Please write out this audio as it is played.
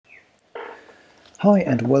Hi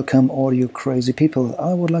and welcome all you crazy people.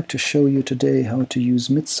 I would like to show you today how to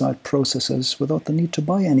use mid-side processors without the need to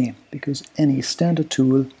buy any, because any standard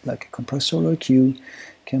tool like a compressor or a Q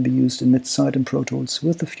can be used in mid-side and Pro Tools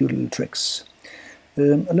with a few little tricks.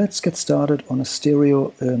 Let's get started on a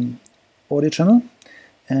stereo audio channel,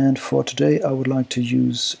 and for today I would like to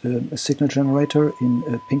use a signal generator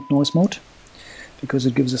in pink noise mode, because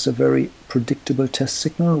it gives us a very predictable test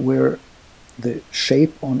signal where the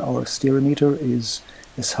shape on our stereometer is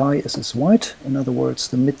as high as is white. In other words,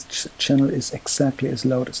 the mid channel is exactly as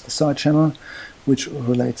loud as the side channel, which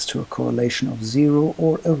relates to a correlation of 0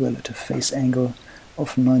 or a relative phase angle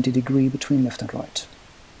of 90 degrees between left and right.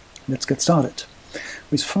 Let's get started.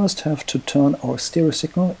 We first have to turn our stereo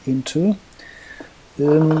signal into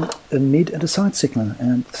a mid and a side signal,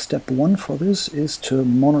 and step 1 for this is to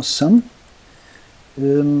monosum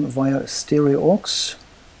via stereo aux,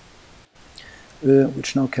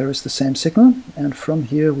 which now carries the same signal, and from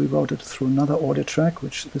here we route it through another audio track,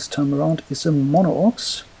 which this time around is a mono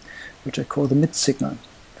aux, which I call the mid signal.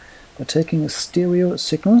 By taking a stereo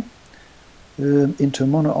signal into a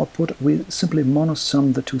mono output, we simply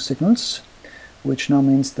monosum the two signals, which now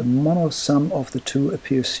means the monosum of the two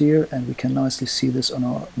appears here, and we can nicely see this on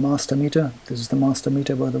our master meter. This is the master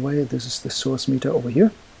meter, by the way. This is the source meter over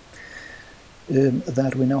here,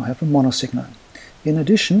 that we now have a mono signal. In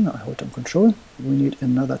addition, I hold down control, we need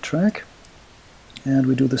another track, and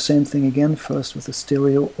we do the same thing again, first with the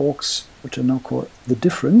stereo aux, which I now call the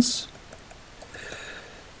difference.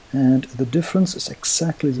 And the difference is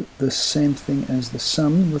exactly the same thing as the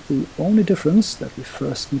sum, with the only difference that we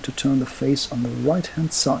first need to turn the phase on the right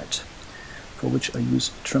hand side, for which I use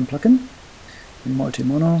a trim plugin in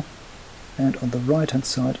multi-mono, and on the right hand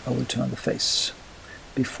side I will turn the phase,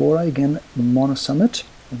 before I again monosum it,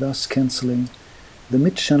 thus cancelling the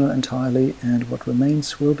mid channel entirely, and what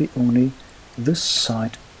remains will be only the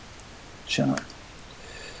side channel.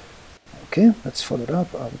 Okay, let's follow it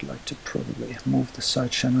up. I would like to probably move the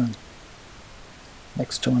side channel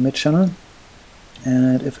next to my mid channel,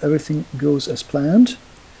 and if everything goes as planned,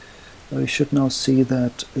 we should now see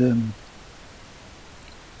that the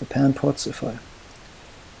pan pots, if I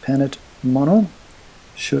pan it mono,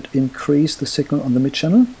 should increase the signal on the mid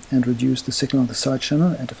channel and reduce the signal on the side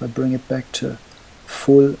channel, and if I bring it back to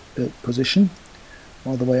full position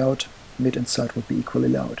all the way out, mid and side would be equally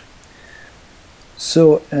loud.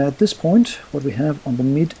 So at this point, what we have on the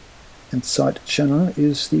mid and side channel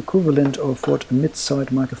is the equivalent of what a mid-side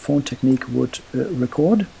microphone technique would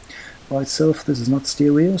record. By itself, this is not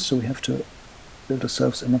stereo, so we have to build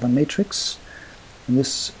ourselves another matrix. In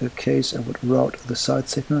this case, I would route the side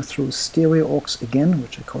signal through stereo aux again,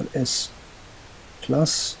 which I call S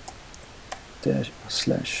plus /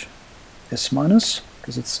 S minus,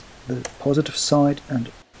 because it's the positive side and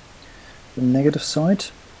the negative side.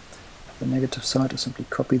 The negative side, I simply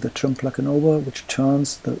copy the trim plugin over, which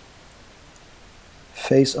turns the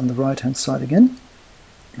phase on the right hand side again.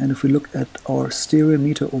 And if we look at our stereo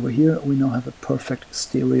meter over here, we now have a perfect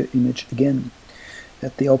stereo image again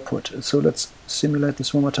at the output. So let's simulate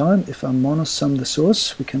this one more time. If I monosum the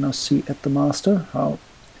source, we can now see at the master how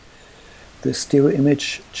the stereo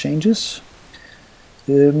image changes.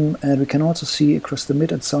 And we can also see across the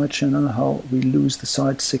mid and side channel how we lose the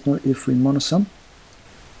side signal if we monosum.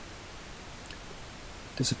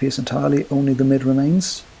 Disappears entirely, only the mid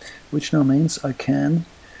remains, which now means I can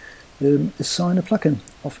assign a plugin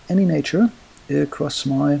of any nature across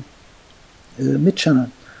my mid channel.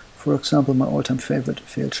 For example, my all-time favorite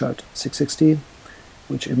Fairchild 660,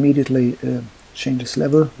 which immediately changes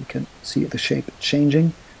level. We can see the shape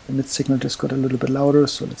changing. The mid signal just got a little bit louder,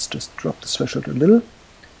 so let's just drop the threshold a little.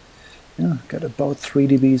 Yeah, got about 3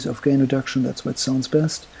 dB of gain reduction, that's where it sounds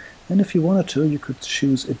best. And if you wanted to, you could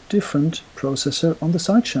choose a different processor on the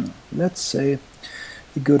side channel. Let's say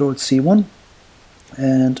a good old C1,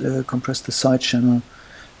 and compress the side channel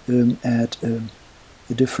at a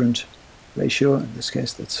different ratio. In this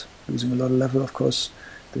case, that's losing a lot of level, of course.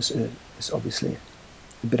 This is obviously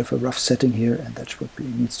a bit of a rough setting here, and that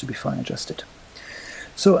needs to be fine adjusted.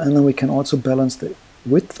 So, and then we can also balance the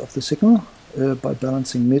width of the signal by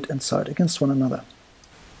balancing mid and side against one another.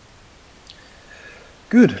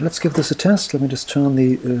 Good, let's give this a test. Let me just turn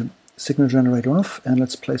the signal generator off, and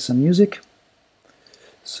let's play some music.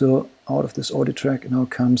 So out of this audio track now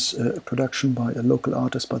comes a production by a local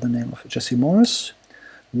artist by the name of Jesse Morris.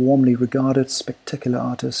 Warmly regarded, spectacular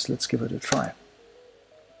artist. Let's give it a try.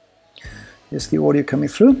 Here's the audio coming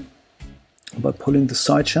through. By pulling the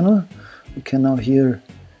side channel, we can now hear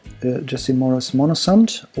Jesse Morris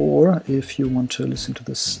monosummed, or if you want to listen to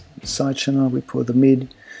this side channel, we pull the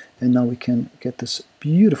mid and now we can get this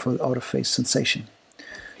beautiful out-of-phase sensation.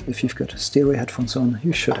 If you've got stereo headphones on,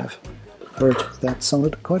 you should have heard that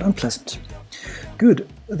sounded quite unpleasant. Good.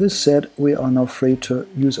 This said, we are now free to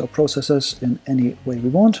use our processors in any way we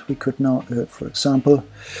want. We could now, for example,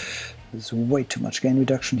 there's way too much gain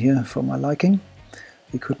reduction here for my liking.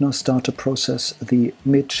 We could now start to process the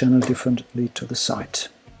mid channel differently to the side.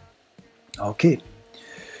 Okay.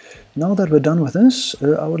 Now that we're done with this,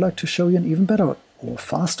 I would like to show you an even better or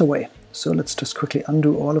faster way. So let's just quickly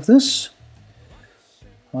undo all of this.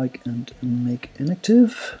 Hike and make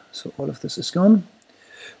inactive. So all of this is gone.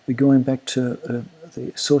 We're going back to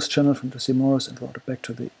the source channel from the CMOS and route it back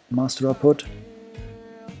to the master output.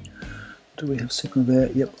 Do we have signal there?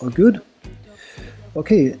 Yep, all good.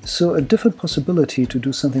 Okay, so a different possibility to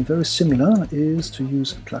do something very similar is to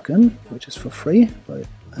use a plugin, which is for free by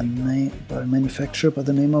a manufacturer by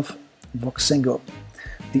the name of Voxengo.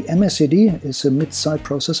 The MSED is a mid-side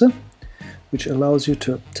processor which allows you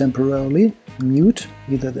to temporarily mute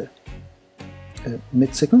either the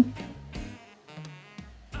mid signal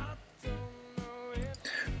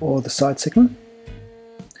or the side signal,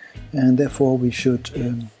 and therefore we should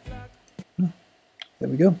there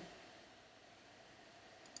we go.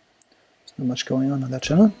 There's not much going on that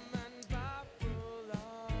channel.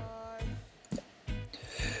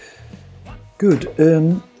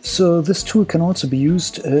 Good. So this tool can also be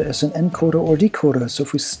used as an encoder or decoder. So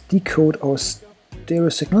if we decode our stereo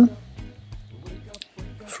signal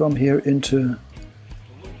from here into...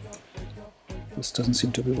 This doesn't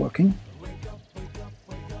seem to be working.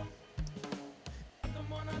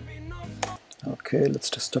 Okay, let's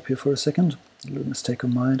just stop here for a second. A little mistake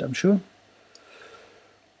of mind, I'm sure.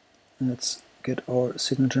 Let's get our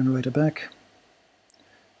signal generator back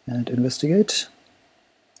and investigate.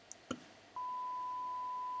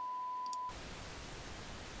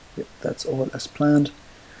 Yep, that's all as planned.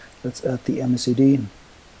 Let's add the MSED.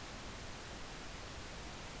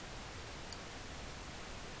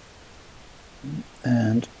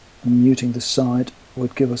 And muting the side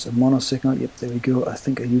would give us a mono signal. Yep, there we go. I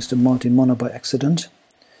think I used a multi-mono by accident.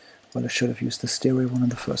 Well, I should have used the stereo one in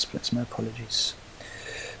the first place. My apologies.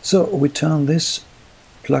 So we turn this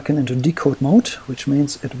plugin into decode mode, which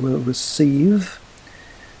means it will receive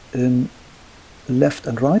left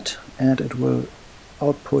and right, and it will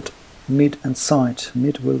output mid and side.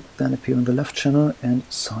 Mid will then appear on the left channel and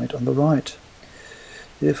side on the right.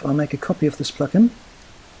 If I make a copy of this plugin,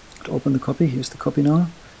 to open the copy, here's the copy now,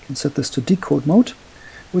 I can set this to decode mode,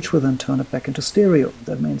 which will then turn it back into stereo.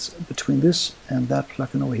 That means between this and that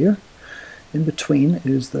plugin over here, in between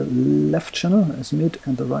is the left channel as mid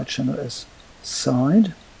and the right channel as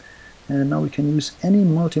side. And now we can use any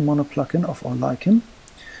multi-mono plugin of our liking.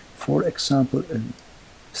 For example, a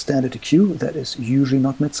standard EQ that is usually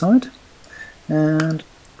not mid-side. And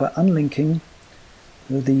by unlinking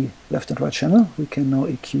the left and right channel, we can now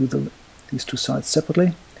EQ these two sides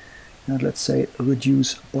separately. And let's say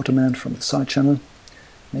reduce bottom end from the side channel,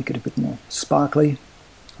 make it a bit more sparkly.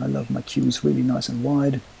 I love my cues really nice and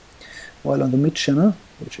wide. While on the mid channel,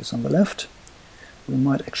 which is on the left, we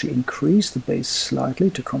might actually increase the bass slightly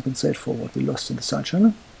to compensate for what we lost in the side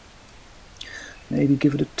channel. Maybe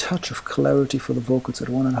give it a touch of clarity for the vocals at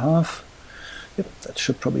 1.5. Yep, that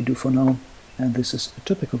should probably do for now. And this is a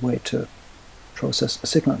typical way to process a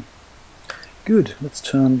signal. Good, let's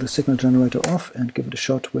turn the signal generator off and give it a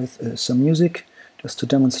shot with some music. Just to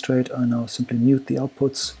demonstrate, I now simply mute the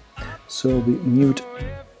outputs. So we mute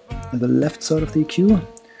the left side of the EQ,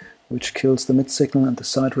 which kills the mid signal and the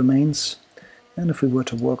side remains. And if we were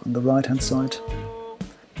to work on the right hand side,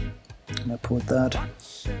 and I put that,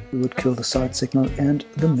 we would kill the side signal and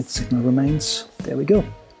the mid signal remains. There we go.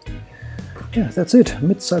 Yeah, that's it.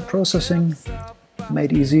 Mid-side processing,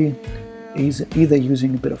 made easy, either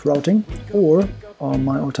using a bit of routing or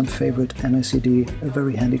my all-time favorite MSED, a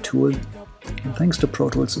very handy tool. And thanks to Pro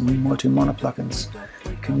Tools and multi-mono plugins,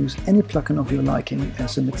 you can use any plugin of your liking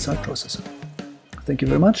as a mid-side processor. Thank you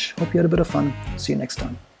very much. Hope you had a bit of fun. See you next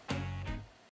time.